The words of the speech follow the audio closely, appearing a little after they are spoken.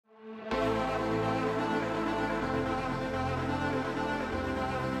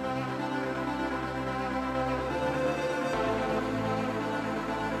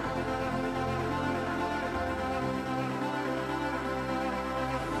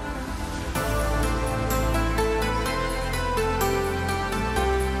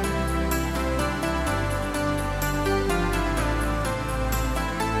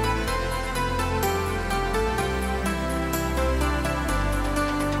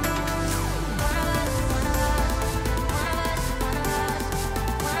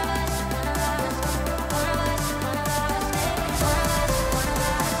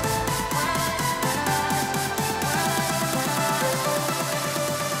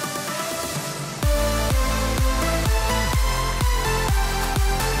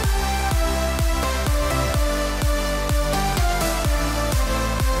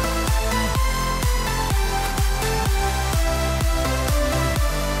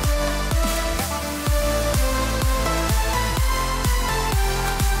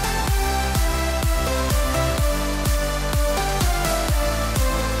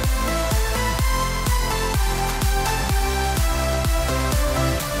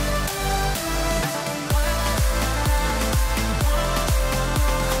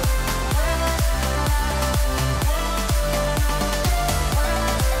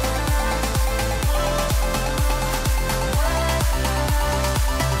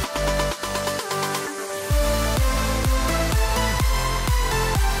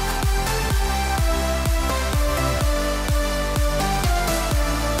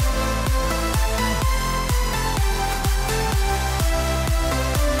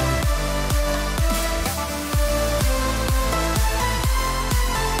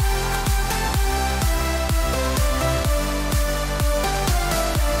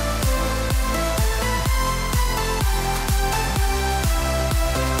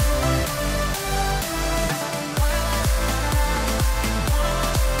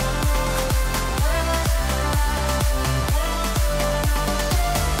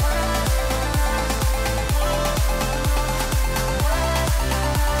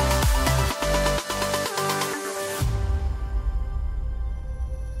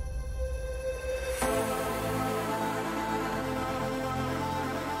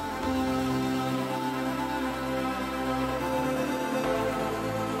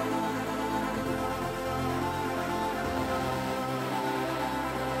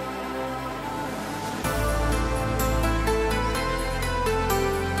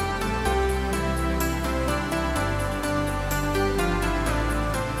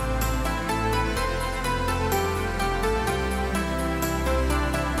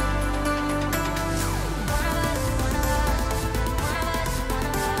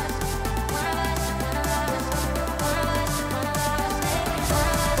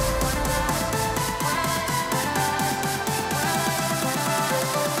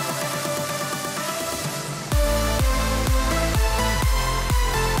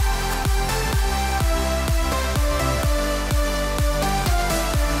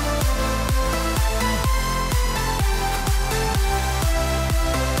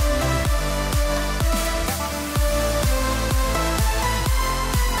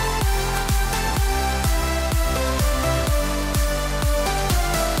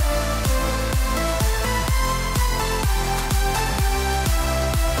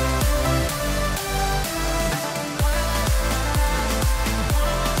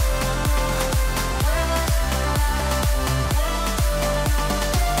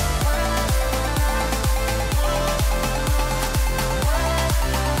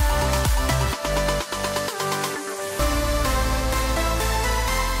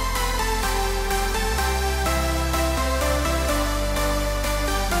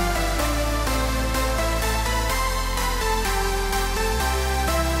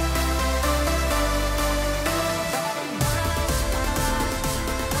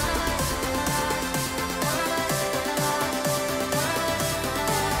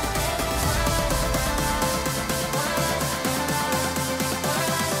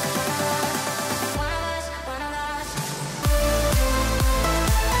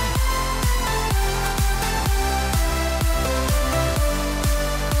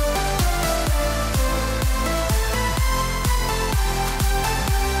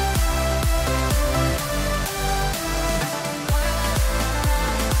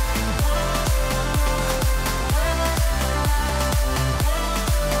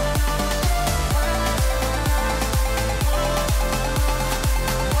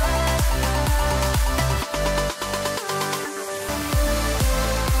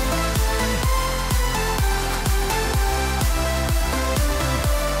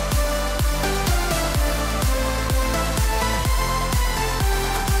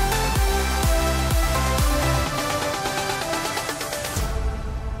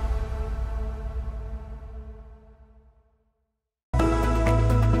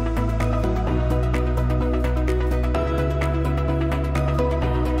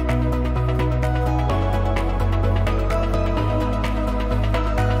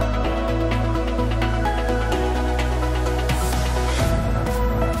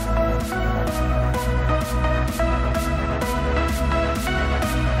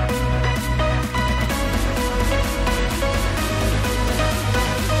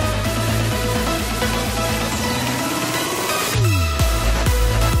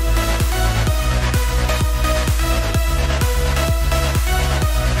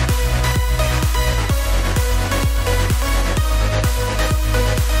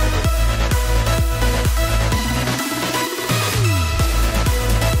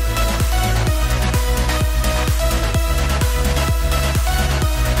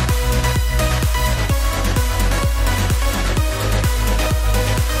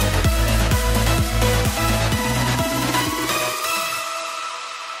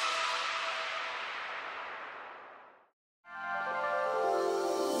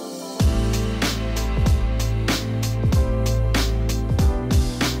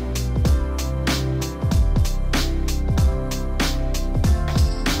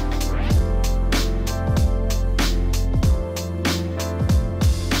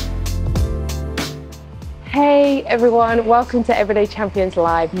everyone, welcome to Everyday Champions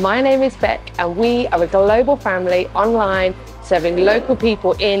Live. My name is Beck and we are a global family online serving local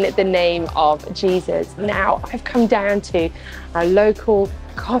people in the name of Jesus. Now, I've come down to a local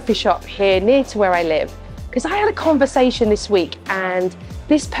coffee shop here near to where I live because I had a conversation this week and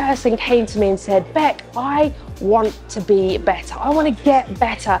this person came to me and said, Beck, I want to be better. I want to get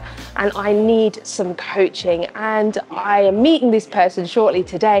better and I need some coaching. And I am meeting this person shortly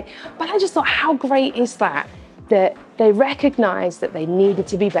today, but I just thought, how great is that they recognized that they needed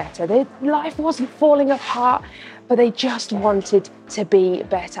to be better. Their life wasn't falling apart, but they just wanted to be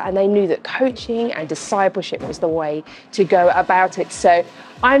better. And they knew that coaching and discipleship was the way to go about it. So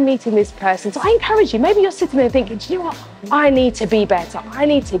I'm meeting this person. So I encourage you, maybe you're sitting there thinking, do you know what? I need to be better. I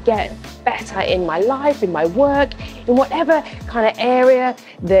need to get better in my life, in my work, in whatever kind of area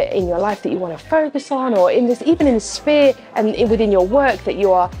that in your life that you want to focus on, or in this, even in the sphere and within your work that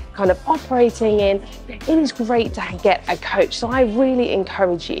you are kind of operating in. It is great to get a coach. So I really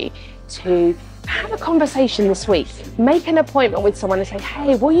encourage you to have a conversation this week. Make an appointment with someone and say,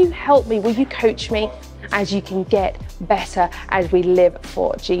 hey, will you help me? Will you coach me as you can get better as we live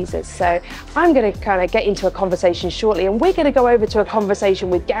for Jesus? So I'm going to kind of get into a conversation shortly, and we're going to go over to a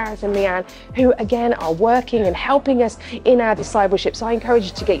conversation with Gareth and Leanne, who again are working and helping us in our discipleship. So I encourage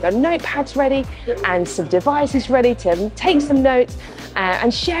you to get your notepads ready and some devices ready to take some notes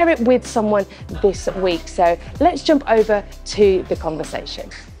and share it with someone this week. So let's jump over to the conversation.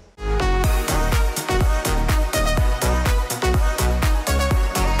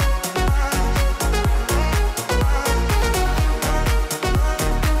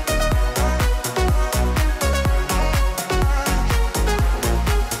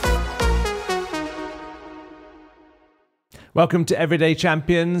 Welcome to Everyday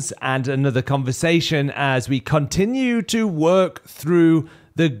Champions and another conversation as we continue to work through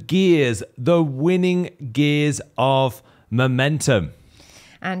the gears, the winning gears of momentum.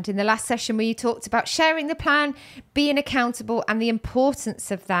 And in the last session, we talked about sharing the plan, being accountable, and the importance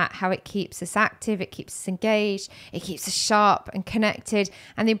of that, how it keeps us active, it keeps us engaged, it keeps us sharp and connected,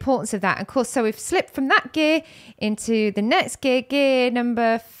 and the importance of that. And of course, so we've slipped from that gear into the next gear, gear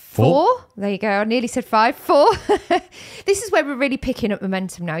number 4. There you go. I nearly said 5. 4. This is where we're really picking up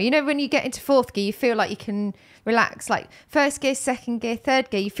momentum now. You know, when you get into 4th gear, you feel like you can relax. Like 1st gear, 2nd gear, 3rd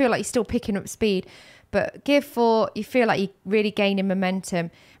gear, you feel like you're still picking up speed. But gear 4, you feel like you're really gaining momentum.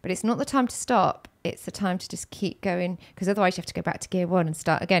 But it's not the time to stop. It's the time to just keep going, because otherwise you have to go back to gear 1 and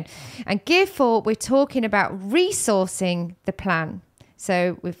start again. And gear 4, we're talking about resourcing the plan.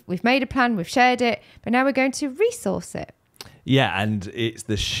 So we've made a plan, we've shared it, but now we're going to resource it. Yeah, and it's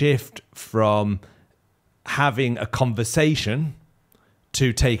the shift from having a conversation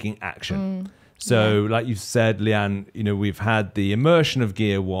to taking action. So like you said, Leanne, you know, we've had the immersion of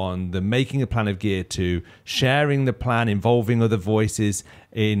gear 1, the making a plan of gear 2, sharing the plan, involving other voices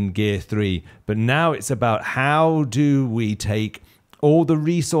in gear 3. But now it's about how do we take all the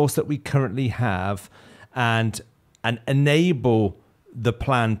resource that we currently have and enable the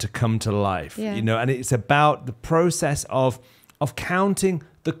plan to come to life. You know, and it's about the process of counting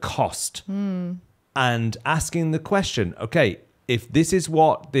the cost and asking the question, okay, if this is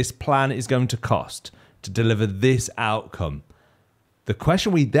what this plan is going to cost to deliver this outcome, the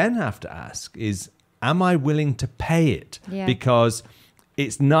question we then have to ask is, am I willing to pay it? Because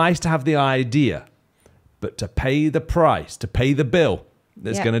it's nice to have the idea, but to pay the price, to pay the bill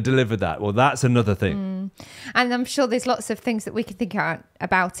that's going to deliver that, well, that's another thing. And I'm sure there's lots of things that we can think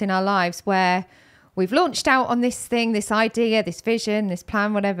about in our lives where we've launched out on this thing, this idea, this vision, this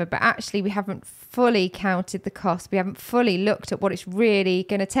plan, whatever, but actually we haven't fully counted the cost. We haven't fully looked at what it's really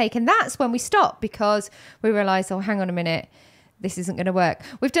going to take. And that's when we stop, because we realize, oh, hang on a minute, this isn't going to work.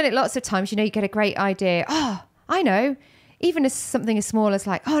 We've done it lots of times. You know, you get a great idea. Oh, I know. Even as something as small as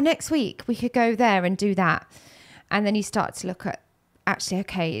like, oh, next week we could go there and do that. And then you start to look at, actually,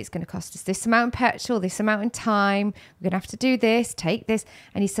 okay, it's going to cost us this amount in petrol, this amount in time. We're going to have to do this, take this.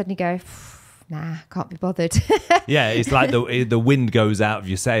 And you suddenly go, nah, can't be bothered. Yeah, it's like the wind goes out of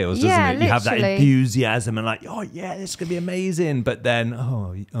your sails, doesn't it? You have that enthusiasm and like, oh yeah, this is gonna be amazing. But then,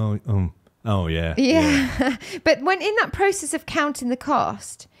 oh yeah. But when in that process of counting the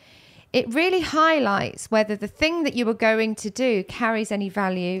cost, it really highlights whether the thing that you were going to do carries any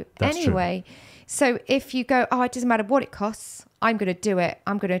value anyway. True. So if you go, oh, it doesn't matter what it costs, I'm going to do it,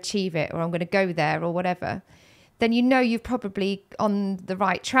 I'm going to achieve it, or I'm going to go there or whatever, then you know you're probably on the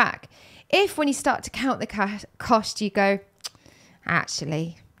right track. If when you start to count the cost, you go,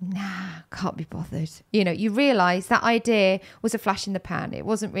 actually, nah, can't be bothered. You know, you realise that idea was a flash in the pan. It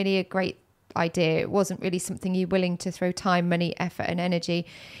wasn't really a great idea. It wasn't really something you're willing to throw time, money, effort and energy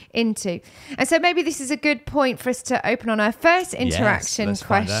into. And so maybe this is a good point for us to open on our first interaction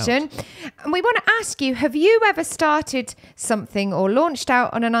question. And we want to ask you, have you ever started something or launched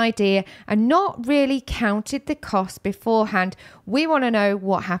out on an idea and not really counted the cost beforehand? We want to know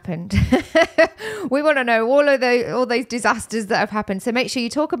what happened. We want to know all those disasters that have happened. So make sure you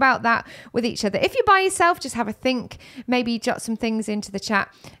talk about that with each other. If you're by yourself, just have a think, maybe jot some things into the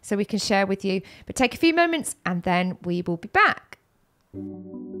chat so we can share with you. But take a few moments and then we will be back.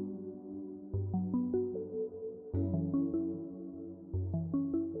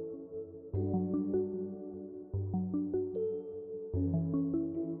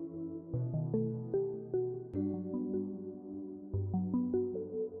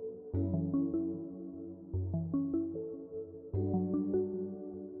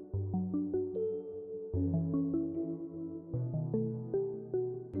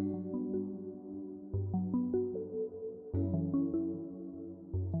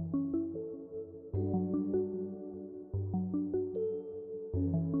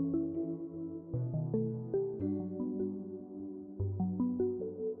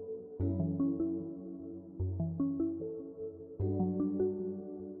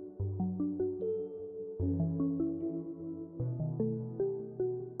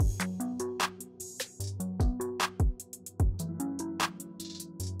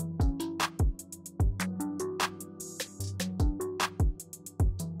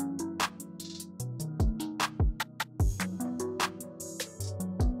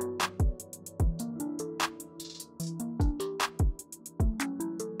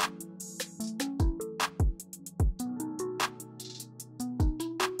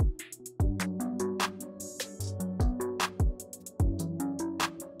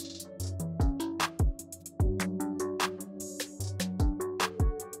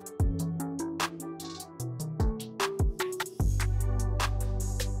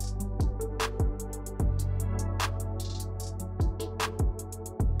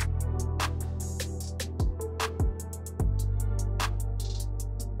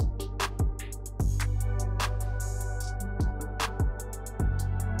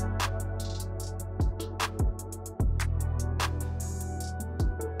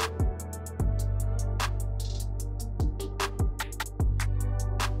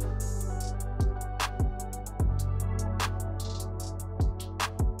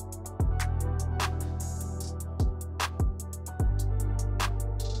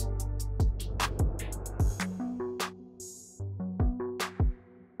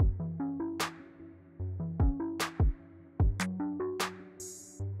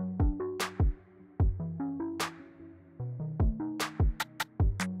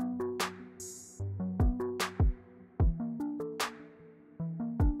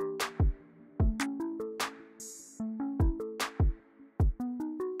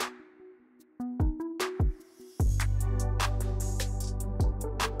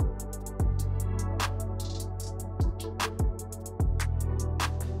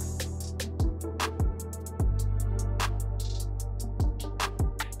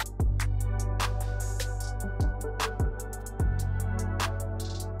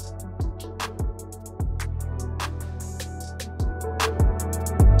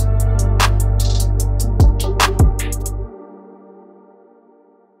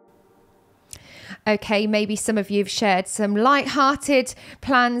 Okay, maybe some of you have shared some light-hearted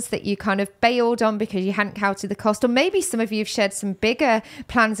plans that you kind of bailed on because you hadn't counted the cost, or maybe some of you have shared some bigger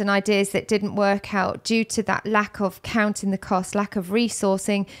plans and ideas that didn't work out due to that lack of counting the cost, lack of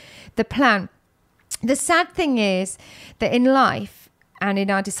resourcing the plan. The sad thing is that in life and in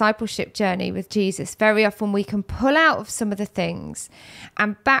our discipleship journey with Jesus, very often we can pull out of some of the things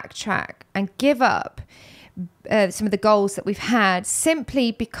and backtrack and give up some of the goals that we've had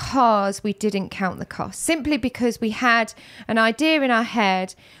simply because we didn't count the cost, simply because we had an idea in our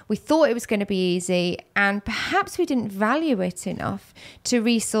head, we thought it was going to be easy, and perhaps we didn't value it enough to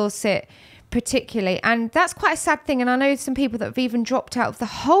resource it particularly. And that's quite a sad thing. And I know some people that have even dropped out of the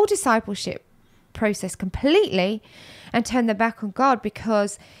whole discipleship process completely and turned their back on God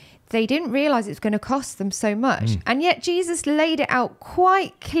because they didn't realize it was going to cost them so much. And yet Jesus laid it out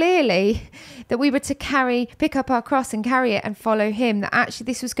quite clearly that we were to pick up our cross and carry it and follow him, that actually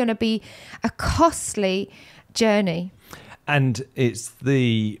this was going to be a costly journey. And it's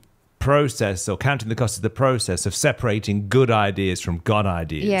the process, or counting the cost of the process of separating good ideas from God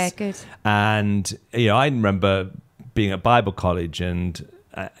ideas. Yeah, good. And, I remember being at Bible college, and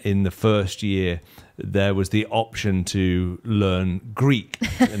in the first year, there was the option to learn Greek,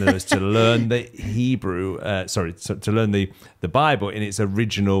 in other words, to learn the Hebrew, to learn the Bible in its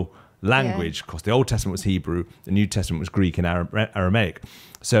original language. Of course, the Old Testament was Hebrew, the New Testament was Greek and Aramaic.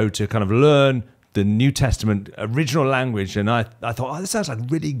 So to kind of learn the New Testament original language, and I thought, this sounds like a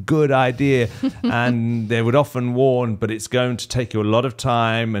really good idea. And they would often warn, but it's going to take you a lot of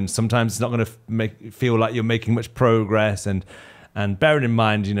time, and sometimes it's not going to feel like you're making much progress. And bearing in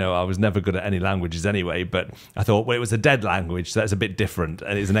mind, I was never good at any languages anyway, but I thought, well, it was a dead language, so that's a bit different,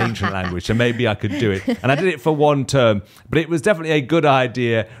 and it's an ancient language, so maybe I could do it. And I did it for one term, but it was definitely a good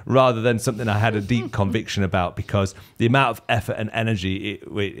idea rather than something I had a deep conviction about, because the amount of effort and energy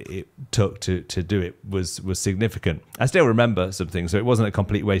it took to do it was significant. I still remember some things, so it wasn't a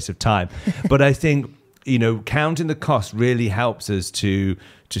complete waste of time. But I think, counting the cost really helps us to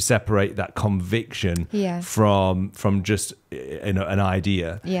separate that conviction from just an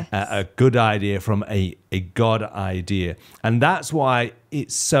idea, a good idea from a God idea. And that's why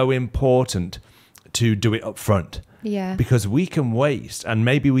it's so important to do it up front. Yeah. Because we can waste, and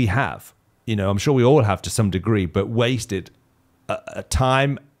maybe we have, I'm sure we all have to some degree, but wasted a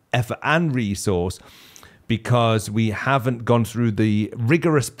time, effort and resource because we haven't gone through the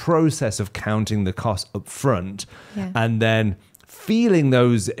rigorous process of counting the cost up front and then feeling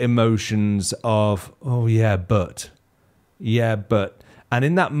those emotions of, oh, yeah, but. And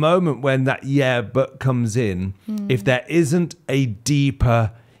in that moment when that but comes in, if there isn't a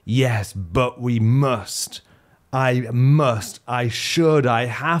deeper, yes, but we must, I should, I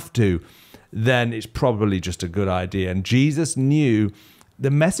have to, then it's probably just a good idea. And Jesus knew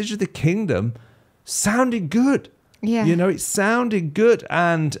the message of the kingdom sounded good. Yeah. It sounded good,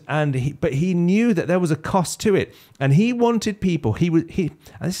 but he knew that there was a cost to it, and he wanted people. And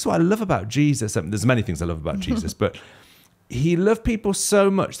this is what I love about Jesus. There's many things I love about Jesus, but he loved people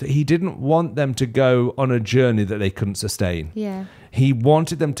so much that he didn't want them to go on a journey that they couldn't sustain. Yeah. He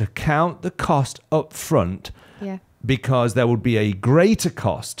wanted them to count the cost up front, because there would be a greater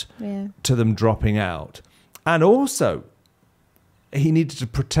cost to them dropping out, and also he needed to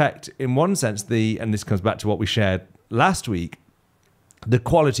protect, in one sense, and this comes back to what we shared last week, the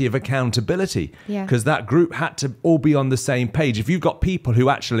quality of accountability, because that group had to all be on the same page. If you've got people who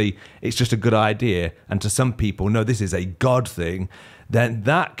actually, it's just a good idea, and to some people, no, this is a God thing, then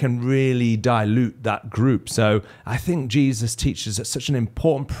that can really dilute that group. So I think Jesus teaches us such an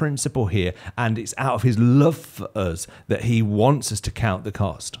important principle here, and it's out of his love for us that he wants us to count the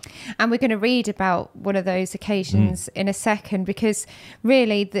cost. And we're going to read about one of those occasions in a second, because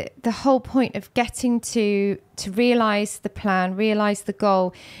really the whole point of getting to realize the plan, realize the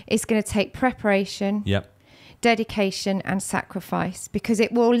goal, is going to take preparation, dedication and sacrifice, because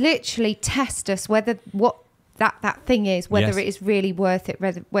it will literally test us whether that thing is, whether it is really worth it,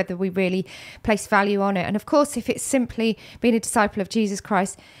 whether we really place value on it. And of course, if it's simply being a disciple of Jesus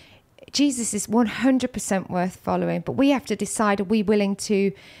Christ, Jesus is 100% worth following, but we have to decide, are we willing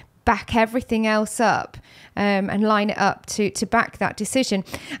to back everything else up and line it up to back that decision?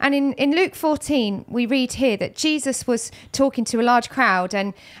 And in Luke 14, we read here that Jesus was talking to a large crowd,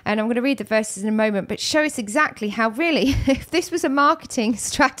 and I'm going to read the verses in a moment, but show us exactly how really, if this was a marketing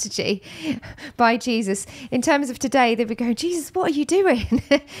strategy by Jesus, in terms of today, they would go, Jesus, what are you doing?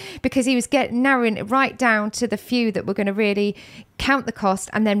 Because he was narrowing it right down to the few that were going to really count the cost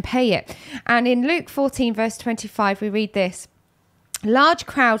and then pay it. And in Luke 14, verse 25, we read this. Large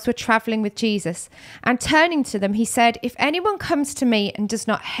crowds were traveling with Jesus, and turning to them, he said, if anyone comes to me and does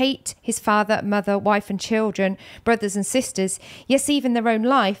not hate his father, mother, wife and children, brothers and sisters, yes, even their own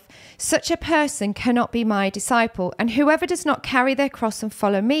life, such a person cannot be my disciple. And whoever does not carry their cross and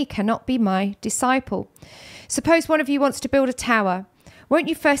follow me cannot be my disciple. Suppose one of you wants to build a tower. Won't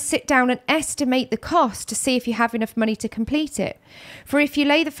you first sit down and estimate the cost to see if you have enough money to complete it? For if you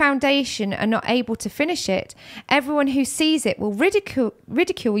lay the foundation and not able to finish it, everyone who sees it will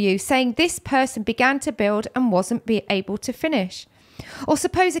ridicule you, saying this person began to build and wasn't able to finish. Or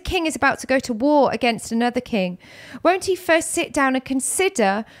suppose a king is about to go to war against another king. Won't he first sit down and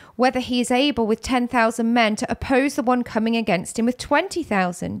consider whether he is able with 10,000 men to oppose the one coming against him with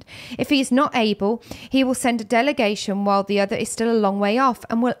 20,000? If he is not able, he will send a delegation while the other is still a long way off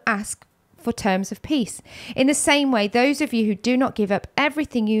and will ask for terms of peace. In the same way, those of you who do not give up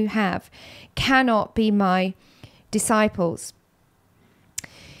everything you have cannot be my disciples.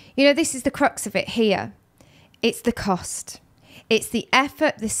 This is the crux of it here. It's the cost. It's the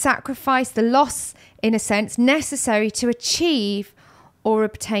effort, the sacrifice, the loss, in a sense, necessary to achieve or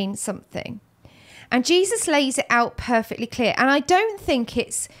obtain something. And Jesus lays it out perfectly clear. And I don't think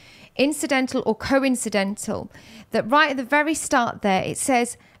it's incidental or coincidental that right at the very start there, it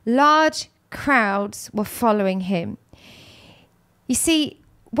says large crowds were following him. You see,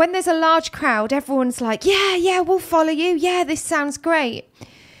 when there's a large crowd, everyone's like, yeah, we'll follow you. Yeah, this sounds great.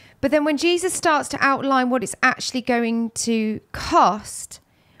 But then when Jesus starts to outline what it's actually going to cost,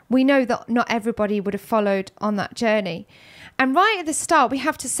 we know that not everybody would have followed on that journey. And right at the start, we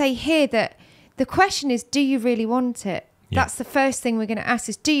have to say here that the question is, do you really want it? Yeah. That's the first thing we're going to ask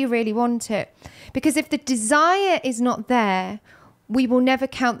is, do you really want it? Because if the desire is not there, we will never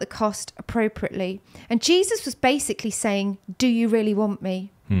count the cost appropriately. And Jesus was basically saying, do you really want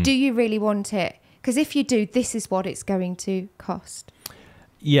me? Do you really want it? Because if you do, this is what it's going to cost.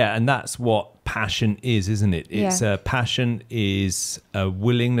 Yeah, and that's what passion is, isn't it? It's passion is a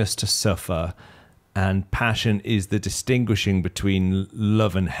willingness to suffer, and passion is the distinguishing between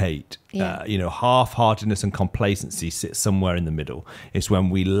love and hate. Yeah. Half-heartedness and complacency sit somewhere in the middle. It's when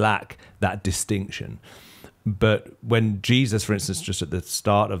we lack that distinction. But when Jesus, for instance, just at the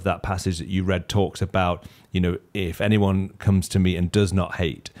start of that passage that you read, talks about, if anyone comes to me and does not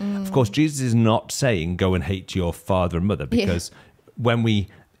hate, of course, Jesus is not saying go and hate your father and mother, because when we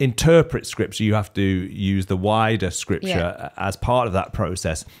interpret scripture, you have to use the wider scripture as part of that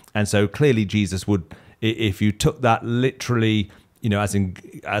process. And so clearly Jesus would, if you took that literally,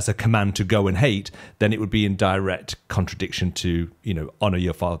 as a command to go and hate, then it would be in direct contradiction to, honor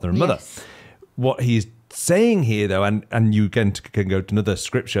your father and mother. Yes. What he's saying here, though, and you can go to another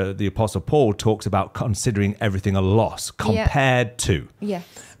scripture, the Apostle Paul talks about considering everything a loss compared to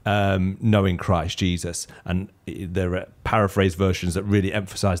knowing Christ Jesus. And there are paraphrase versions that really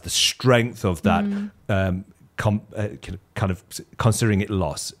emphasize the strength of that kind of considering it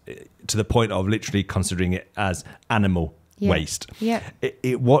loss, to the point of literally considering it as animal waste.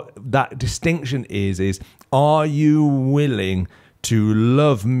 What that distinction is are you willing to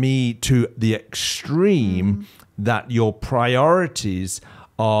love me to the extreme that your priorities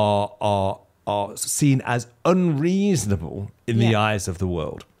are seen as unreasonable in the eyes of the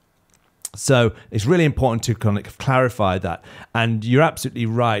world? So it's really important to kind of clarify that. And you're absolutely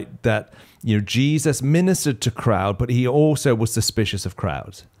right that Jesus ministered to crowd, but he also was suspicious of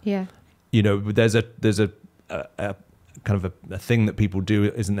crowds. Yeah. There's a kind of a thing that people do,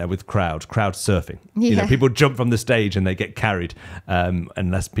 isn't there, with crowd surfing. People jump from the stage and they get carried,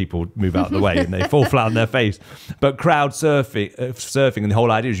 unless people move out of the way and they fall flat on their face. But crowd surfing, and the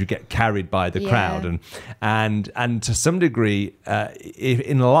whole idea is you get carried by the crowd, and to some degree, if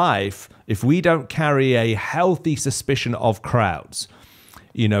in life, if we don't carry a healthy suspicion of crowds,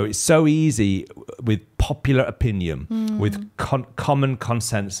 it's so easy with popular opinion, with common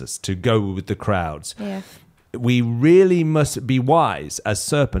consensus, to go with the crowds. We really must be wise as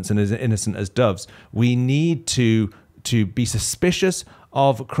serpents and as innocent as doves. We need to be suspicious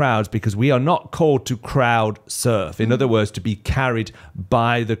of crowds, because we are not called to crowd surf. In other words, to be carried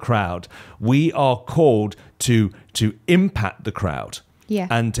by the crowd. We are called to impact the crowd.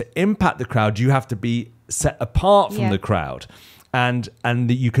 And to impact the crowd, you have to be set apart from the crowd. And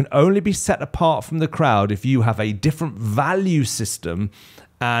you can only be set apart from the crowd if you have a different value system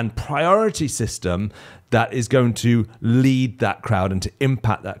and priority system that is going to lead that crowd and to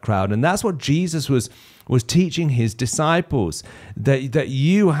impact that crowd. And that's what Jesus was teaching his disciples, that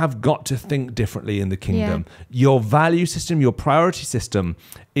you have got to think differently in the kingdom. Your value system, your priority system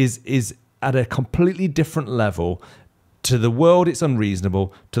is at a completely different level. To the world, it's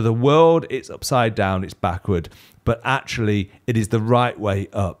unreasonable. To the world, it's upside down, it's backward. But actually, it is the right way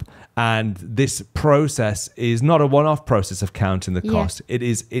up. And this process is not a one-off process of counting the cost.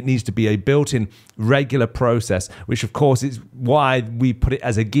 It needs to be a built-in regular process, which of course is why we put it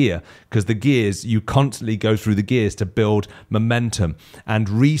as a gear, because the gears, you constantly go through the gears to build momentum. And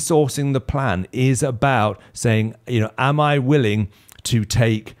resourcing the plan is about saying, am I willing to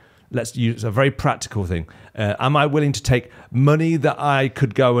take, let's use a very practical thing. Am I willing to take money that I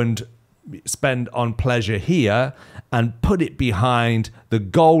could go and spend on pleasure here and put it behind the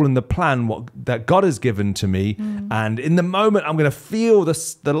goal and the plan that God has given to me? And in the moment, I'm going to feel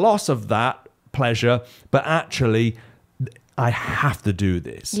the loss of that pleasure, but actually, I have to do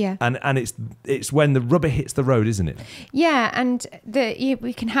this. And it's when the rubber hits the road, isn't it? And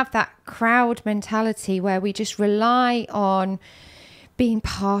we can have that crowd mentality where we just rely on being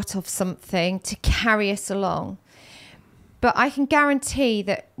part of something to carry us along. But I can guarantee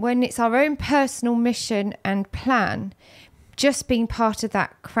that when it's our own personal mission and plan, just being part of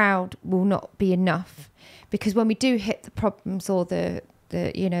that crowd will not be enough. Because when we do hit the problems or the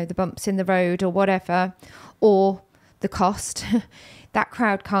bumps in the road or whatever, or the cost, that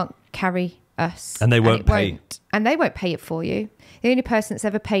crowd can't carry us. And they won't pay. And they won't pay it for you. The only person that's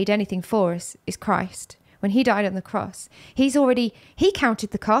ever paid anything for us is Christ. When he died on the cross, he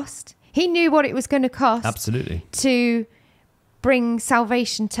counted the cost. He knew what it was going to cost. Absolutely. To bring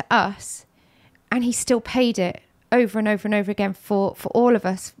salvation to us, and he still paid it. over and over and over again for all of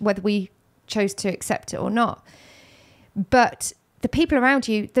us, whether we chose to accept it or not. But the people around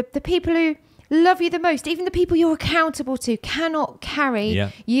you, the people who love you the most, even the people you're accountable to, cannot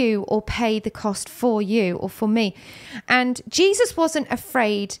carry you or pay the cost for you or for me. And Jesus wasn't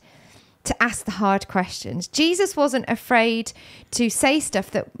afraid to ask the hard questions. Jesus wasn't afraid to say stuff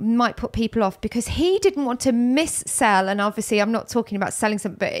that might put people off, because he didn't want to missell. And obviously I'm not talking about selling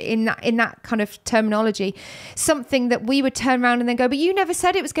something, but in that kind of terminology, something that we would turn around and then go, but you never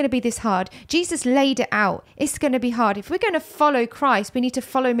said it was going to be this hard. Jesus laid it out. It's going to be hard. If we're going to follow Christ, we need to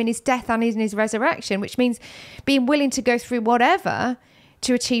follow him in his death and in his resurrection, which means being willing to go through whatever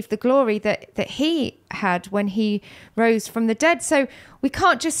to achieve the glory that he had when he rose from the dead. So we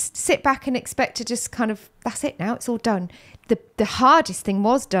can't just sit back and expect to just kind of, that's it now, it's all done. The hardest thing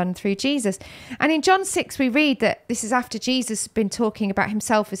was done through Jesus. And in John 6, we read that this is after Jesus had been talking about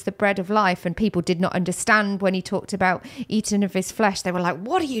himself as the bread of life, and people did not understand when he talked about eating of his flesh. They were like,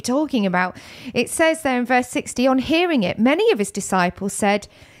 what are you talking about? It says there in verse 60, on hearing it, many of his disciples said,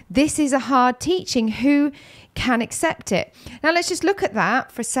 this is a hard teaching. Who can accept it? Now let's just look at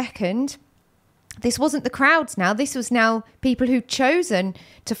that for a second. This wasn't the crowds now. This was now people who'd chosen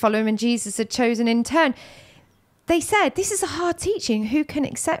to follow him, and Jesus had chosen in turn. They said, this is a hard teaching. Who can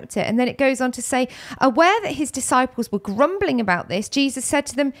accept it? And then it goes on to say, aware that his disciples were grumbling about this, Jesus said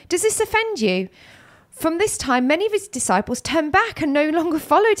to them, does this offend you? From this time, many of his disciples turned back and no longer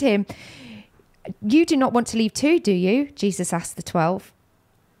followed him. You do not want to leave too, do you? Jesus asked the 12.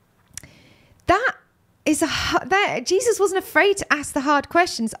 That is Jesus wasn't afraid to ask the hard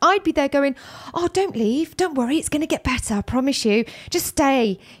questions. I'd be there going, oh, don't leave. Don't worry. It's going to get better. I promise you. Just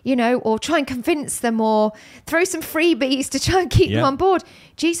stay, or try and convince them, or throw some freebies to try and keep them on board.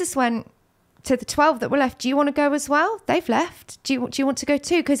 Jesus went to the 12 that were left. Do you want to go as well? They've left. Do you want to go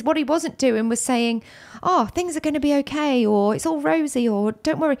too? Because what he wasn't doing was saying, oh, things are going to be okay, or it's all rosy, or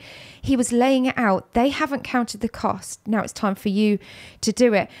don't worry. He was laying it out. They haven't counted the cost. Now it's time for you to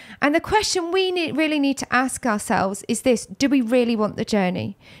do it. And the question we really need to ask ourselves is this: do we really want the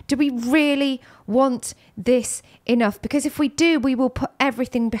journey? Do we really want this enough? Because if we do, we will put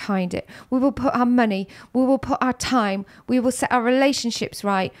everything behind it. We will put our money, we will put our time, we will set our relationships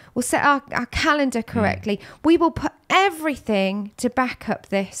right, we'll set our calendar correctly. We will put everything to back up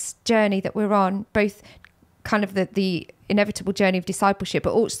this journey that we're on, both kind of the inevitable journey of discipleship,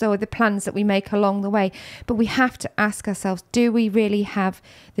 but also the plans that we make along the way. But we have to ask ourselves, do we really have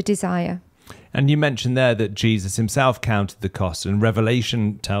the desire? And you mentioned there that Jesus himself counted the cost, and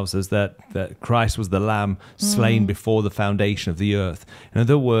Revelation tells us that Christ was the lamb slain before the foundation of the earth. In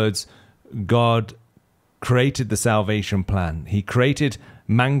other words, God created the salvation plan. He created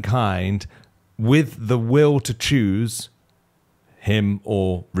mankind with the will to choose him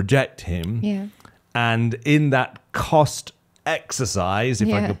or reject him. Yeah. And in that cost exercise,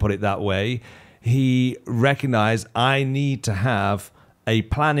 if I could put it that way, he recognized, I need to have a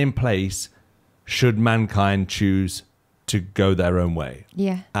plan in place should mankind choose to go their own way.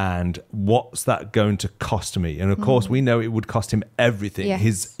 Yeah. And what's that going to cost me? And of course, we know it would cost him everything,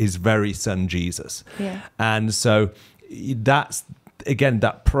 his very son, Jesus. Yeah. And so that's, again,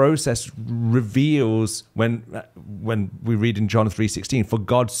 that process reveals when we read in John 3:16, for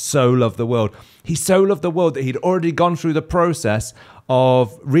God so loved the world. He so loved the world that he'd already gone through the process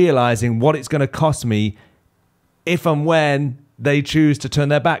of realizing what it's going to cost me if and when they choose to turn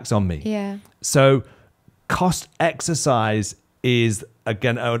their backs on me. Yeah. So cost exercise is,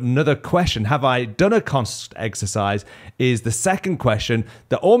 again, another question. Have I done a cost exercise is the second question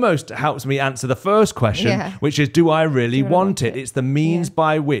that almost helps me answer the first question, which is, do I really want it? It's the means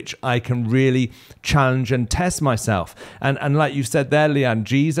by which I can really challenge and test myself. And like you said there, Leanne,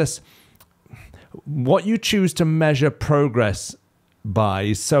 Jesus, what you choose to measure progress by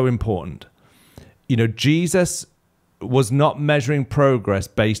is so important. Jesus was not measuring progress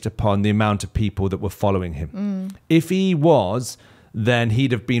based upon the amount of people that were following him. If he was, then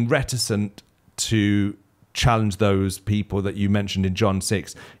he'd have been reticent to challenge those people that you mentioned in John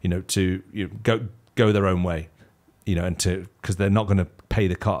 6, to go their own way, and because they're not going to pay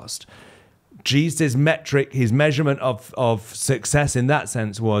the cost. Jesus' metric, his measurement of success in that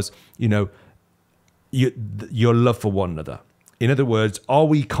sense was, your love for one another. In other words, are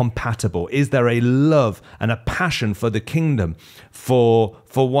we compatible? Is there a love and a passion for the kingdom, for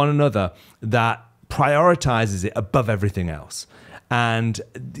one another, that prioritizes it above everything else? And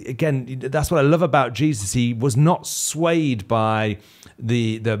again, that's what I love about Jesus. He was not swayed by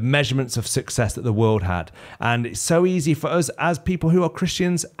the measurements of success that the world had. And it's so easy for us as people who are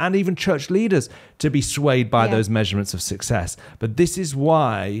Christians and even church leaders to be swayed by those measurements of success. But this is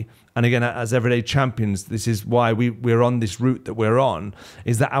why and again, as everyday champions, this is why we're on this route that we're on,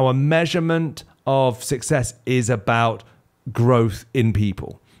 is that our measurement of success is about growth in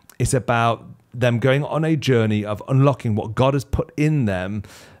people. It's about them going on a journey of unlocking what God has put in them,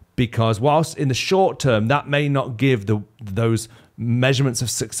 because whilst in the short term, that may not give those measurements of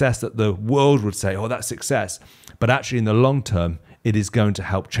success that the world would say, oh, that's success. But actually in the long term, it is going to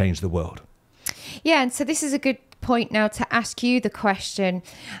help change the world. Yeah, and so this is a good point now to ask you the question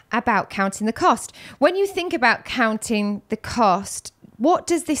about counting the cost. When you think about counting the cost, what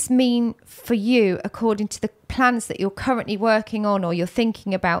does this mean for you according to the plans that you're currently working on or you're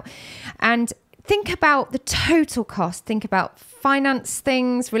thinking about? And think about the total cost. Think about finance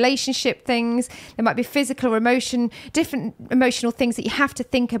things, relationship things. There might be physical or different emotional things that you have to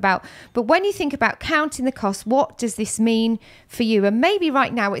think about. But when you think about counting the cost, what does this mean for you? And maybe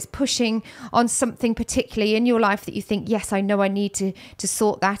right now it's pushing on something particularly in your life that you think, yes, I know I need to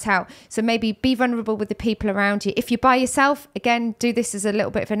sort that out. So maybe be vulnerable with the people around you. If you're by yourself, again, do this as a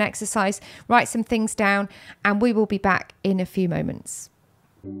little bit of an exercise. Write some things down, and we will be back in a few moments.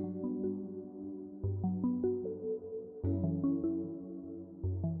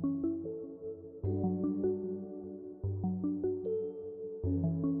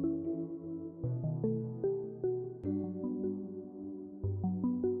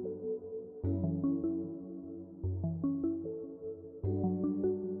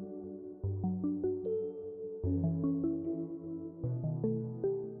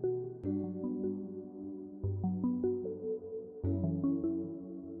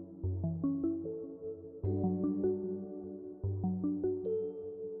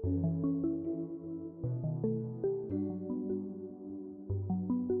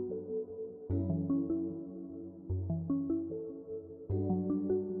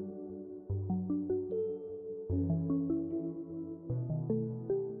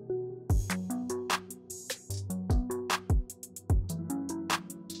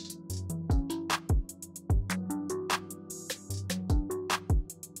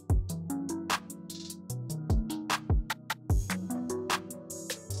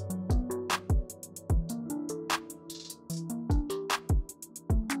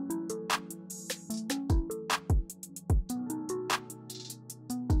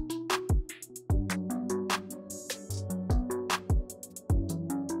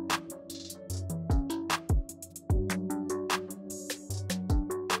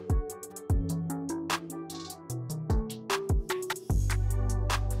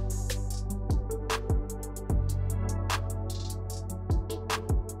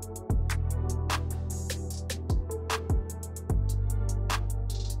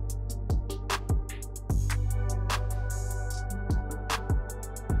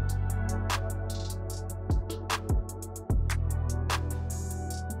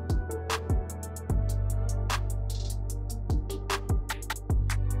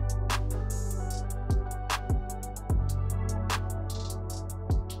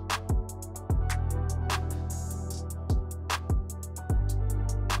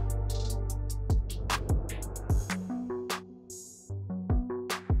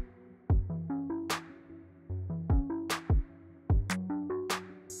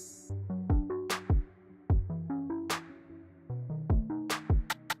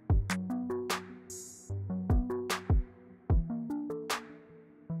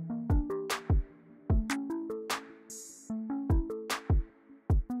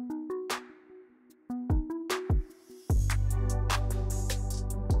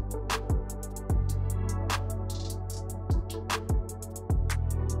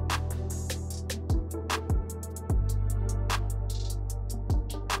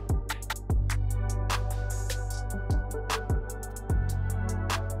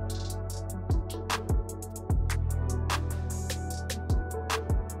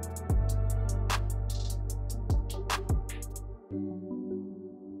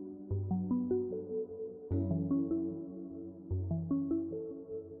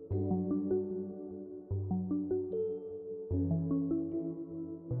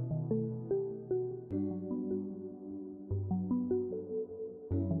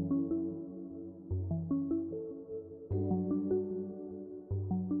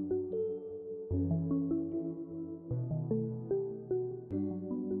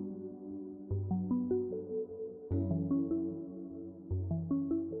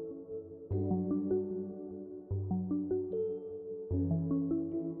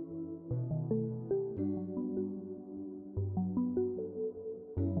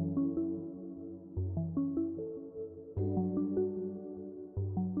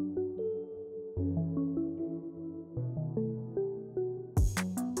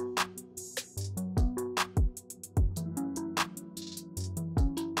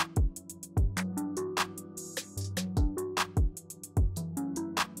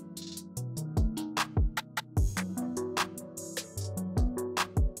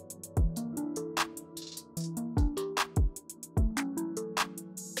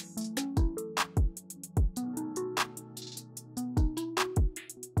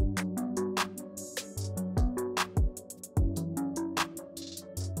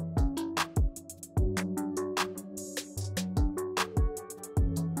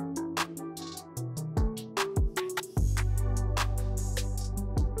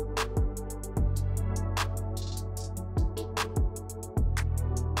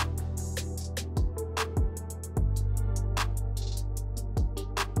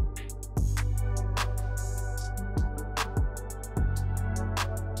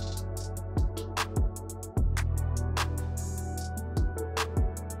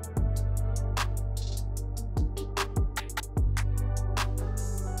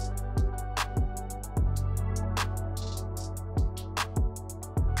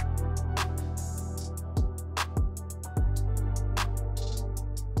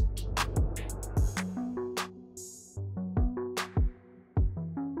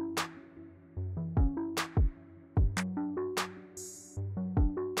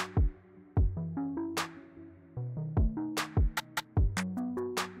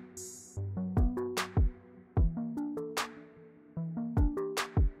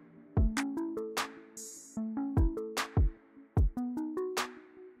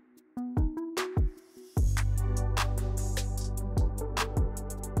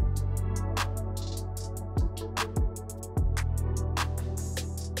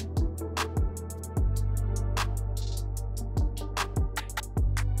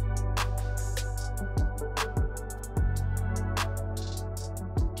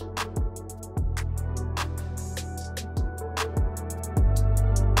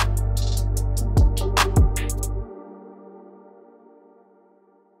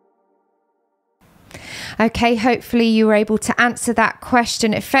 Okay, hopefully you were able to answer that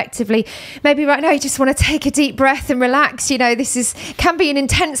question effectively. Maybe right now you just want to take a deep breath and relax. This can be an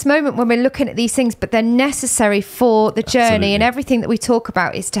intense moment when we're looking at these things, but they're necessary for the journey. Absolutely. And everything that we talk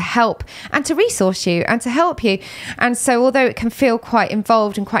about is to help and to resource you and to help you. And so although it can feel quite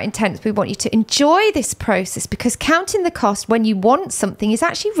involved and quite intense, we want you to enjoy this process, because counting the cost when you want something is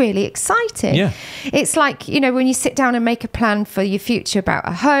actually really exciting. Yeah. It's like, when you sit down and make a plan for your future about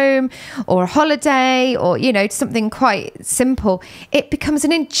a home or a holiday or, something quite simple, it becomes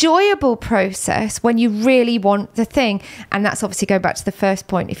an enjoyable process when you really want the thing. And that's obviously going back to the first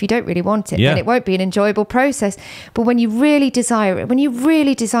point. If you don't really want it, then it won't be an enjoyable process. But when you really desire it, when you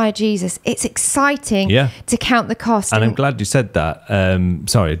really desire Jesus, it's exciting to count the cost. And I'm glad you said that.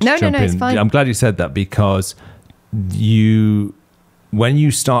 Sorry to No, jump in. it's fine. I'm glad you said that, because when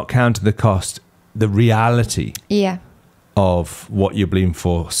you start counting the cost, the reality of what you're believing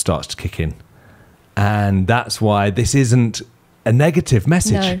for starts to kick in. And that's why this isn't a negative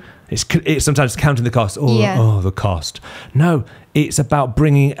message. No. It's sometimes counting the cost. The cost. No, it's about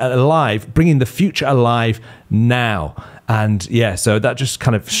bringing the future alive now. And so that just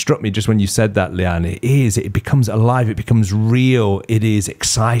kind of struck me just when you said that, Leanne. It becomes alive, it becomes real, it is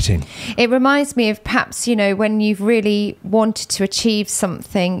exciting. It reminds me of perhaps, when you've really wanted to achieve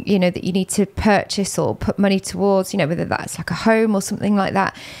something, that you need to purchase or put money towards, whether that's like a home or something like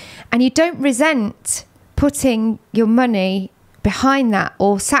that. And you don't resent putting your money behind that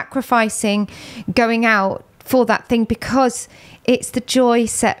or sacrificing going out for that thing, because it's the joy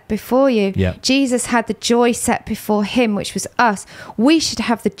set before you. Yeah. Jesus had the joy set before him, which was us. We should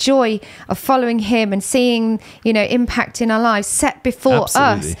have the joy of following him and seeing, impact in our lives set before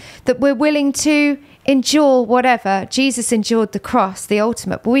Absolutely. us, that we're willing to endure whatever. Jesus endured the cross, the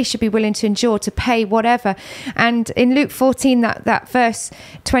ultimate, but we should be willing to endure, to pay whatever. And in Luke 14, that verse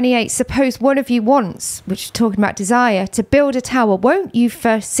 28, suppose one of you wants, which is talking about desire, to build a tower, won't you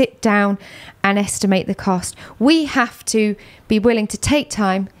first sit down and estimate the cost? We have to be willing to take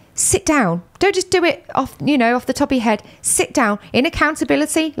time, sit down. Don't just do it off the top of your head. Sit down in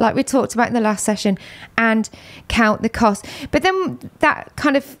accountability, like we talked about in the last session, and count the cost. But then that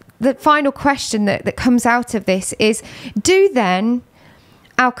kind of the final question that comes out of this is, do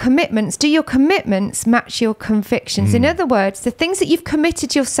your commitments match your convictions? In other words, the things that you've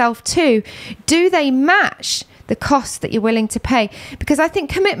committed yourself to, do they match the cost that you're willing to pay? Because I think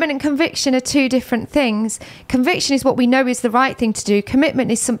commitment and conviction are two different things. Conviction is what we know is the right thing to do.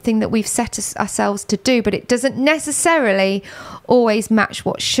 Commitment is something that we've set ourselves to do, but it doesn't necessarily always match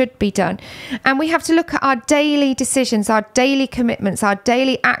what should be done. And we have to look at our daily decisions, our daily commitments, our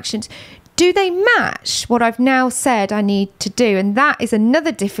daily actions. Do they match what I've now said I need to do? And that is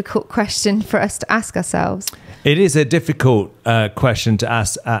another difficult question for us to ask ourselves. It is a difficult question to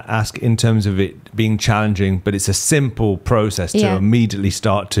ask in terms of it being challenging, but it's a simple process to immediately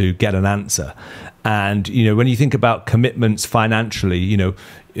start to get an answer. And, when you think about commitments financially,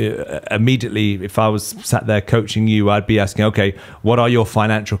 immediately, if I was sat there coaching you, I'd be asking, okay, what are your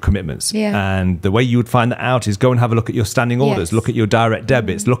financial commitments? And the way you would find that out is go and have a look at your standing orders, look at your direct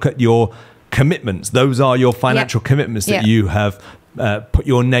debits, look at your commitments. Those are your financial commitments that you have put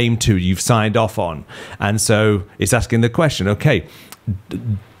your name to, you've signed off on. And so it's asking the question, okay,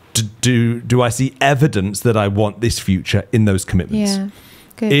 do I see evidence that I want this future in those commitments?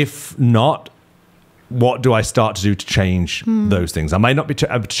 Good. If not, what do I start to do to change those things? I might not be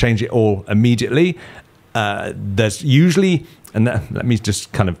able to change it all immediately. There's usually, and let me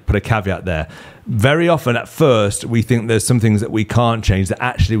just kind of put a caveat there. Very often at first, we think there's some things that we can't change that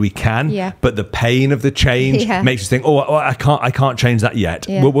actually we can, but the pain of the change makes us think, I can't change that yet.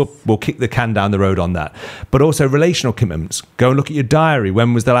 We'll kick the can down the road on that. But also relational commitments. Go and look at your diary.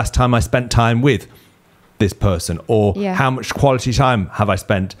 When was the last time I spent time with this person, or how much quality time have I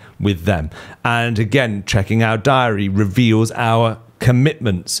spent with them? And again, checking our diary reveals our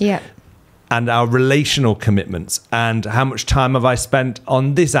commitments and our relational commitments, and how much time have I spent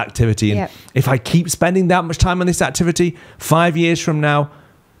on this activity. And if I keep spending that much time on this activity, 5 years from now,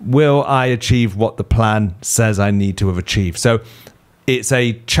 will I achieve what the plan says I need to have achieved? So it's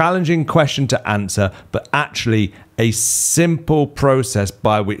a challenging question to answer, but actually a simple process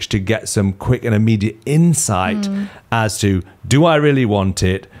by which to get some quick and immediate insight as to, do I really want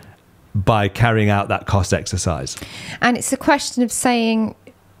it, by carrying out that cost exercise. And it's a question of saying,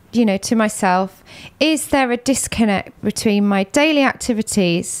 to myself, is there a disconnect between my daily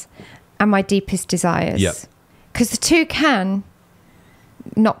activities and my deepest desires? Because the two can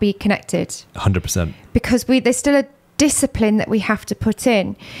not be connected. 100%. Because there's still a discipline that we have to put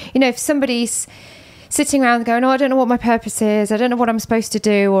in. If somebody's sitting around going, I don't know what my purpose is, I don't know what I'm supposed to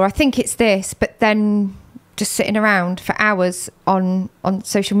do, or I think it's this, but then just sitting around for hours on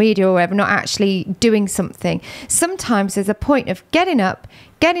social media or whatever, not actually doing something. Sometimes there's a point of getting up,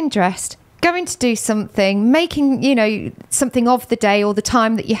 getting dressed, going to do something, making, something of the day or the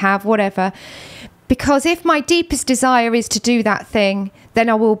time that you have, whatever. Because if my deepest desire is to do that thing, then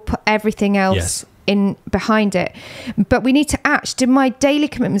I will put everything else in behind it. But we need to act. Do my daily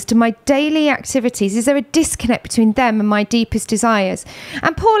commitments, do my daily activities, is there a disconnect between them and my deepest desires?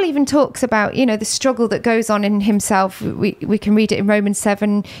 And Paul even talks about, the struggle that goes on in himself. We can read it in Romans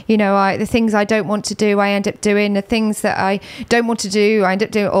 7. The things I don't want to do, I end up doing. The things that I don't want to do, I end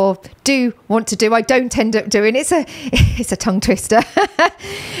up doing, or do want to do, I don't end up doing. It's a tongue twister.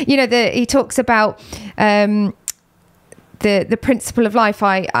 He talks about the principle of life.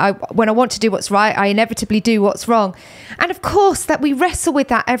 I when I want to do what's right, I inevitably do what's wrong. And of course that we wrestle with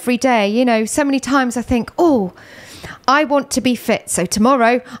that every day. So many times I think, I want to be fit, so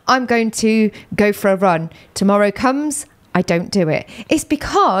tomorrow I'm going to go for a run. Tomorrow comes, I don't do it. It's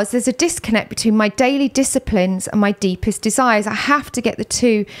because there's a disconnect between my daily disciplines and my deepest desires. I have to get the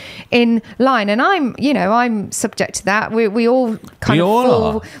two in line. And I'm subject to that. We all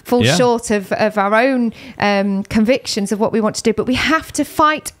fall short of our own convictions of what we want to do, but we have to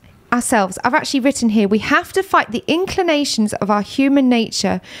fight ourselves. I've actually written here, we have to fight the inclinations of our human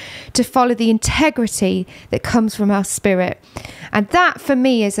nature to follow the integrity that comes from our spirit. And that for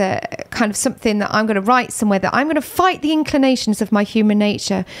me is a kind of something that I'm going to write somewhere, that I'm going to fight the inclinations of my human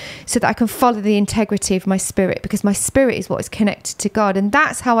nature so that I can follow the integrity of my spirit, because my spirit is what is connected to God. And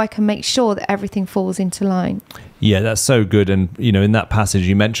that's how I can make sure that everything falls into line. Yeah, that's so good. And, in that passage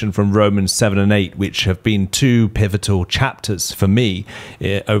you mentioned from Romans 7 and 8, which have been two pivotal chapters for me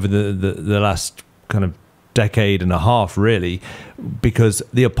over the last kind of decade and a half, really, because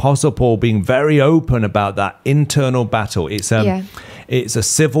the Apostle Paul being very open about that internal battle. It's a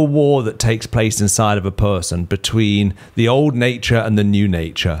civil war that takes place inside of a person between the old nature and the new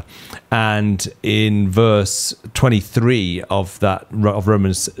nature. And in verse 23 of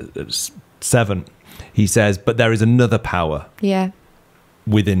Romans 7, he says, but there is another power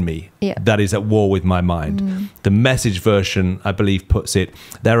within me that is at war with my mind. The Message version, I believe, puts it,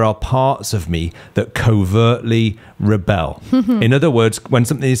 there are parts of me that covertly rebel. In other words, when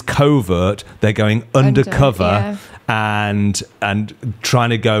something is covert, they're going undercover and trying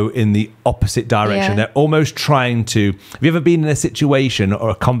to go in the opposite direction. They're almost trying to... Have you ever been in a situation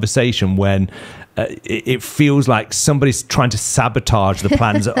or a conversation when it feels like somebody's trying to sabotage the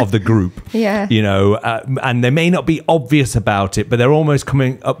plans of the group? And they may not be obvious about it, but they're almost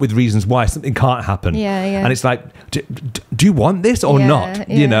coming up with reasons why something can't happen. And it's like, do you want this or not?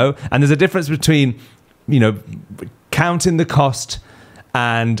 And there's a difference between counting the cost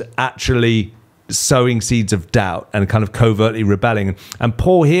and actually sowing seeds of doubt and kind of covertly rebelling. And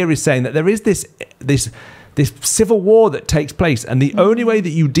Paul here is saying that there is this civil war that takes place, and the only way that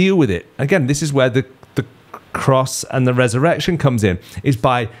you deal with it, again, this is where the cross and the resurrection comes in, is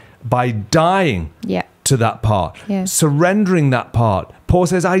by dying to that part, surrendering that part. Paul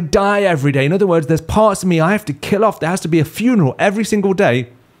says, I die every day. In other words, there's parts of me I have to kill off. There has to be a funeral every single day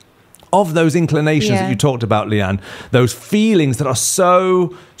of those inclinations that you talked about, Leanne, those feelings that are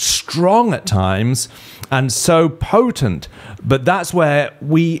so strong at times and so potent. But that's where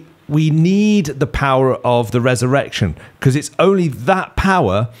we need the power of the resurrection, because it's only that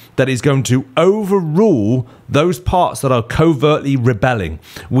power that is going to overrule those parts that are covertly rebelling.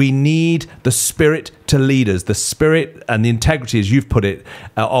 We need the Spirit to lead us, the Spirit and the integrity, as you've put it,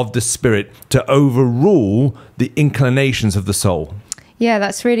 of the Spirit to overrule the inclinations of the soul. Yeah,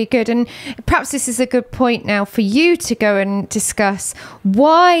 that's really good. And perhaps this is a good point now for you to go and discuss,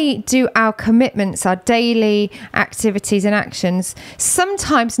 why do our commitments, our daily activities and actions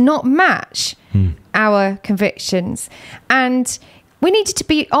sometimes not match our convictions? And we needed to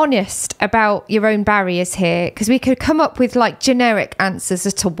be honest about your own barriers here, because we could come up with like generic answers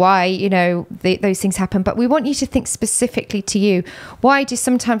as to why, those things happen. But we want you to think specifically to you. Why do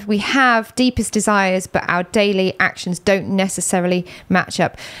sometimes we have deepest desires, but our daily actions don't necessarily match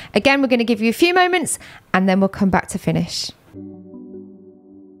up? Again, we're going to give you a few moments and then we'll come back to finish.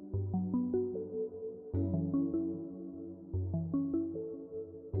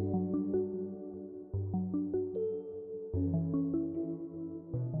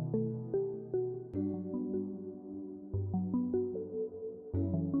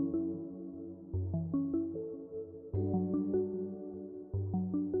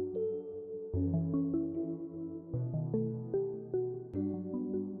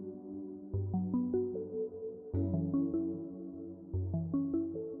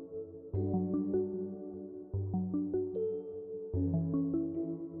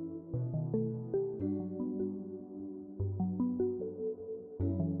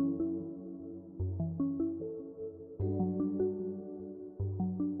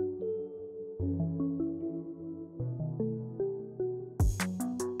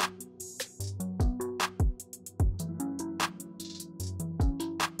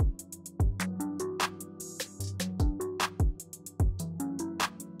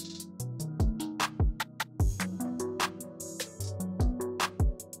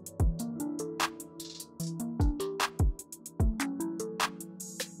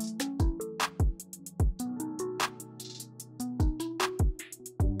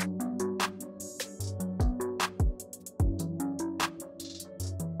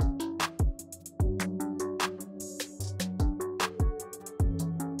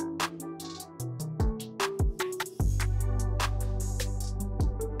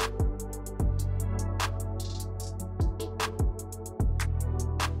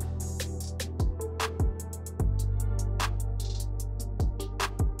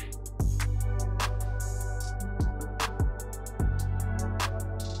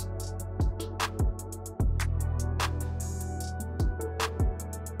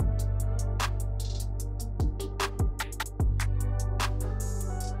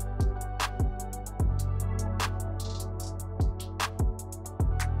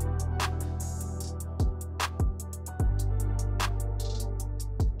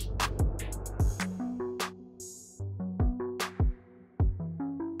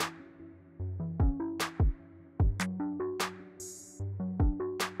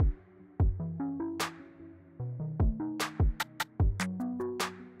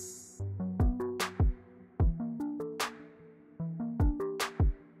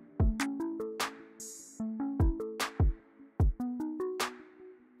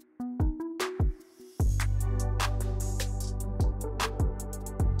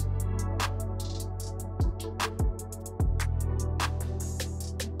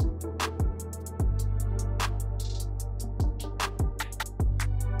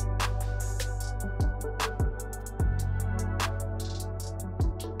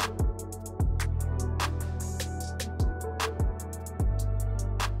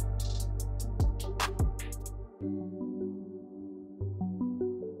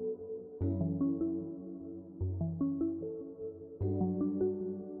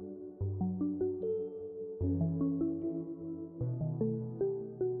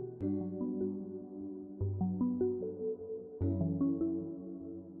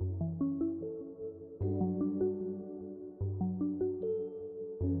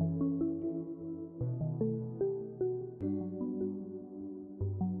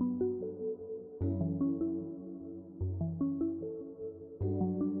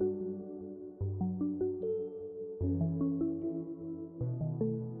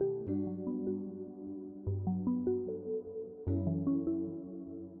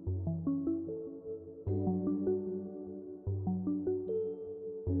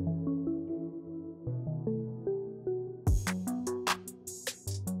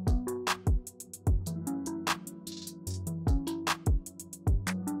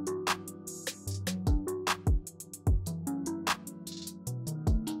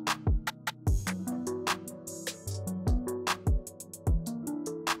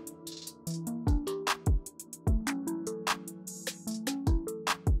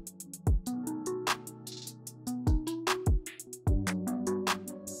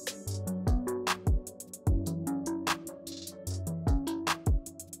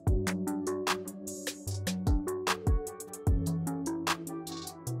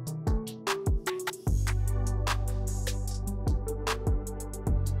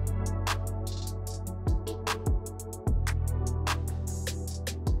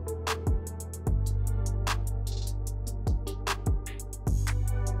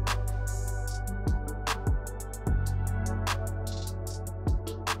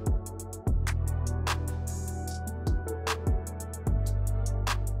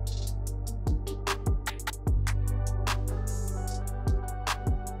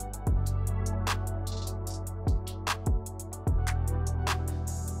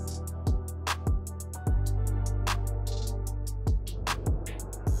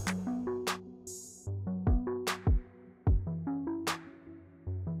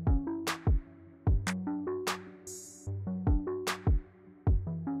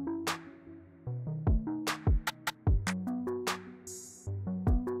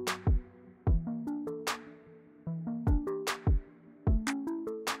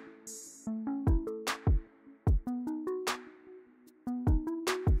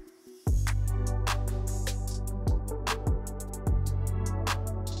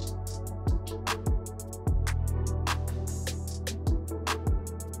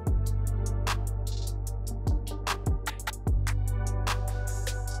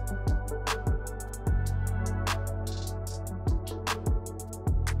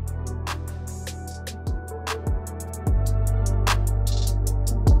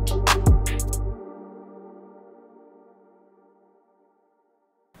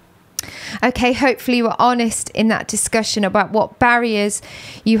 Okay, hopefully you were honest in that discussion about what barriers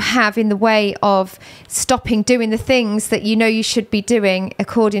you have in the way of stopping doing the things that you know you should be doing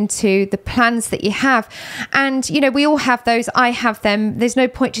according to the plans that you have. And, you know, we all have those. I have them. There's no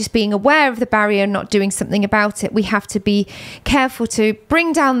point just being aware of the barrier and not doing something about it. We have to be careful to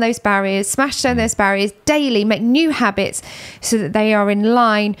bring down those barriers, smash down those barriers daily, make new habits so that they are in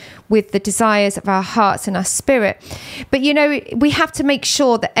line with the desires of our hearts and our spirit. But, you know, we have to make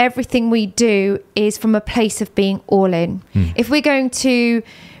sure that everything we do is from a place of being all in. If we're going to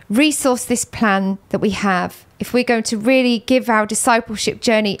resource this plan that we have, if we're going to really give our discipleship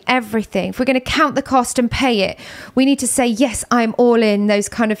journey everything, if we're going to count the cost and pay it, we need to say, yes, I'm all in. Those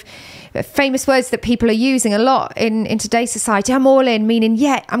kind of famous words that people are using a lot in today's society. I'm all in, meaning,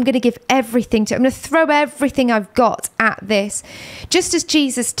 yeah, I'm going to give everything to it. I'm going to throw everything I've got at this, just as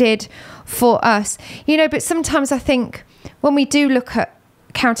Jesus did for us. You know, but sometimes I think when we do look at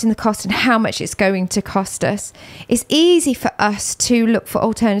counting the cost and how much it's going to cost us, it's easy for us to look for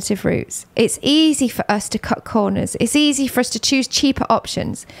alternative routes. It's easy for us to cut corners. It's easy for us to choose cheaper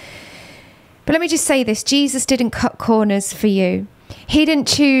options. But let me just say this, Jesus didn't cut corners for you. He didn't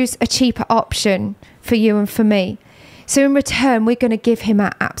choose a cheaper option for you and for me. So in return, we're going to give him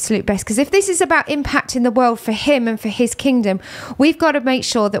our absolute best. Because if this is about impacting the world for him and for his kingdom, we've got to make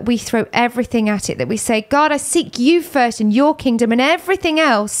sure that we throw everything at it, that we say, God, I seek you first and your kingdom, and everything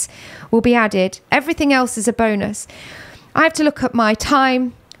else will be added. Everything else is a bonus. I have to look at my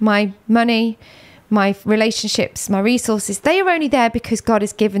time, my money, my relationships, my resources. They are only there because God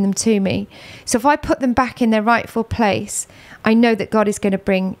has given them to me. So if I put them back in their rightful place, I know that God is going to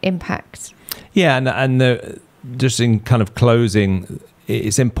bring impact. Yeah, and just in kind of closing,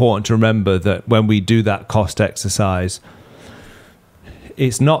 it's important to remember that when we do that cost exercise,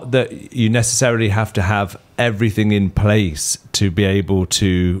 it's not that you necessarily have to have everything in place to be able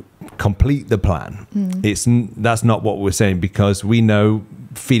to complete the plan. That's not what we're saying, because we know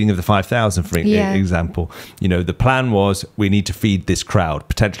feeding of the 5,000, for example, you know, the plan was we need to feed this crowd,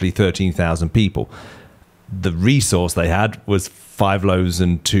 potentially 13,000 people. The resource they had was 5 loaves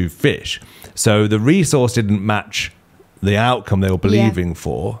and 2 fish. So the resource didn't match the outcome they were believing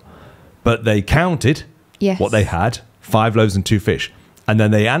for, but they counted what they had, 5 loaves and 2 fish. And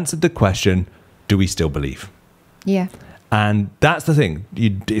then they answered the question, do we still believe? Yeah. And that's the thing.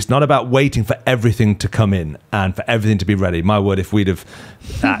 It's not about waiting for everything to come in and for everything to be ready. My word, if we'd have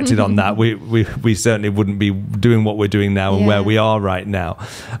acted on that, we certainly wouldn't be doing what we're doing now and where we are right now.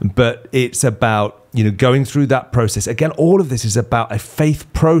 But it's about, you know, going through that process. Again, all of this is about a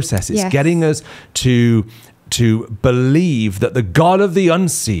faith process. It's getting us to believe that the God of the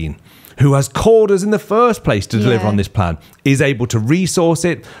unseen, who has called us in the first place to deliver on this plan, is able to resource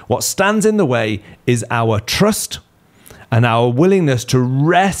it. What stands in the way is our trust and our willingness to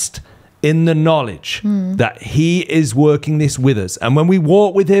rest in the knowledge that he is working this with us. And when we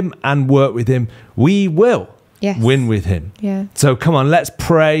walk with him and work with him, we will win with him. So come on, let's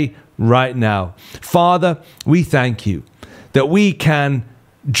pray right now. Father, we thank you that we can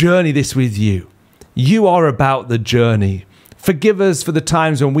journey this with you. You are about the journey. Forgive us for the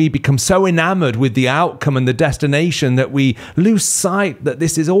times when we become so enamored with the outcome and the destination that we lose sight that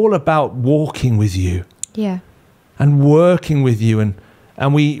this is all about walking with you. And working with you,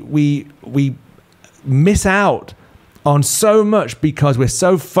 and we miss out on so much because we're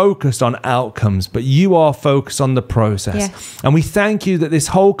so focused on outcomes, but you are focused on the process. And we thank you that this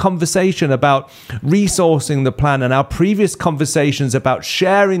whole conversation about resourcing the plan and our previous conversations about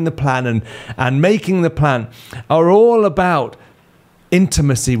sharing the plan and making the plan are all about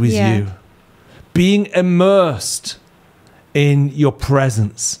intimacy with you, being immersed in your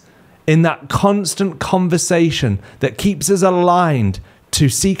presence, in that constant conversation that keeps us aligned to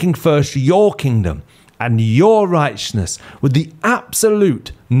seeking first your kingdom and your righteousness, with the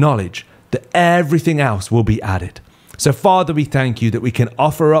absolute knowledge that everything else will be added. So Father, we thank you that we can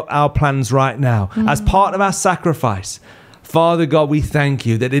offer up our plans right now as part of our sacrifice. Father God, we thank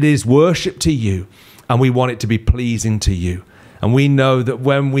you that it is worship to you and we want it to be pleasing to you. And we know that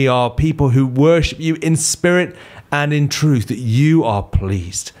when we are people who worship you in spirit and in truth, that you are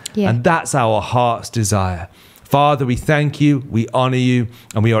pleased. And that's our heart's desire. Father, we thank you, we honor you,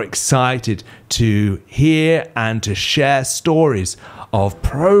 and we are excited to hear and to share stories of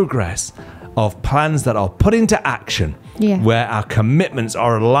progress, of plans that are put into action, where our commitments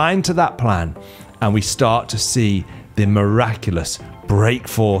are aligned to that plan, and we start to see the miraculous break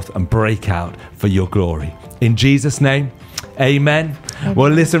forth and break out for your glory. In Jesus' name, amen.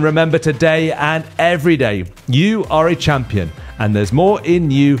 Well, listen, remember, today and every day, you are a champion, and there's more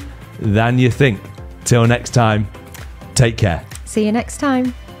in you than you think. Till next time, take care. See you next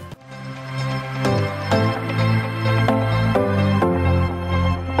time.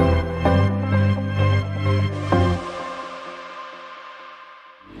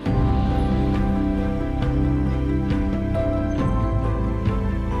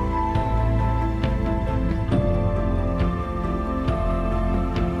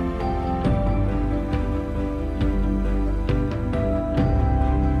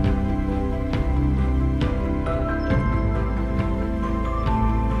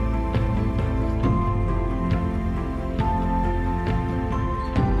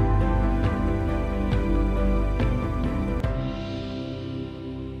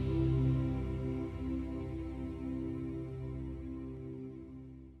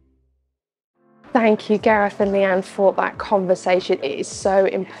 Thank you, Gareth and Leanne, for that conversation. It is so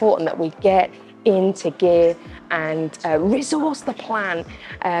important that we get into gear and resource the plan,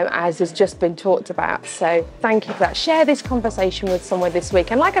 as has just been talked about. So thank you for that. Share this conversation with someone this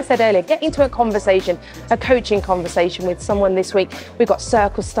week. And like I said earlier, get into a conversation, a coaching conversation with someone this week. We've got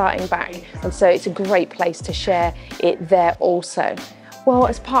circles starting back, and so it's a great place to share it there also. Well,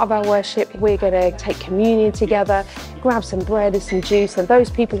 as part of our worship, we're going to take communion together, grab some bread and some juice and those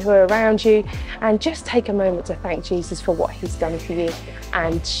people who are around you, and just take a moment to thank Jesus for what he's done for you,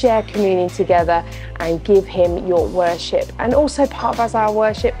 and share communion together and give him your worship. And also part of our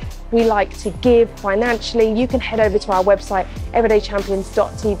worship, we like to give financially. You can head over to our website,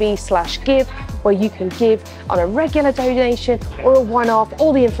 everydaychampions.tv/give, where you can give on a regular donation or a one-off.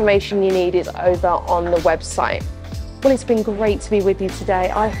 All the information you need is over on the website. Well, it's been great to be with you today.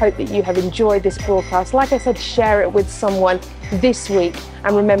 I hope that you have enjoyed this broadcast. Like I said, share it with someone this week.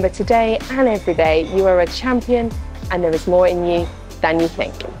 And remember, today and every day, you are a champion, and there is more in you than you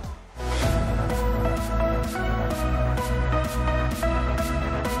think.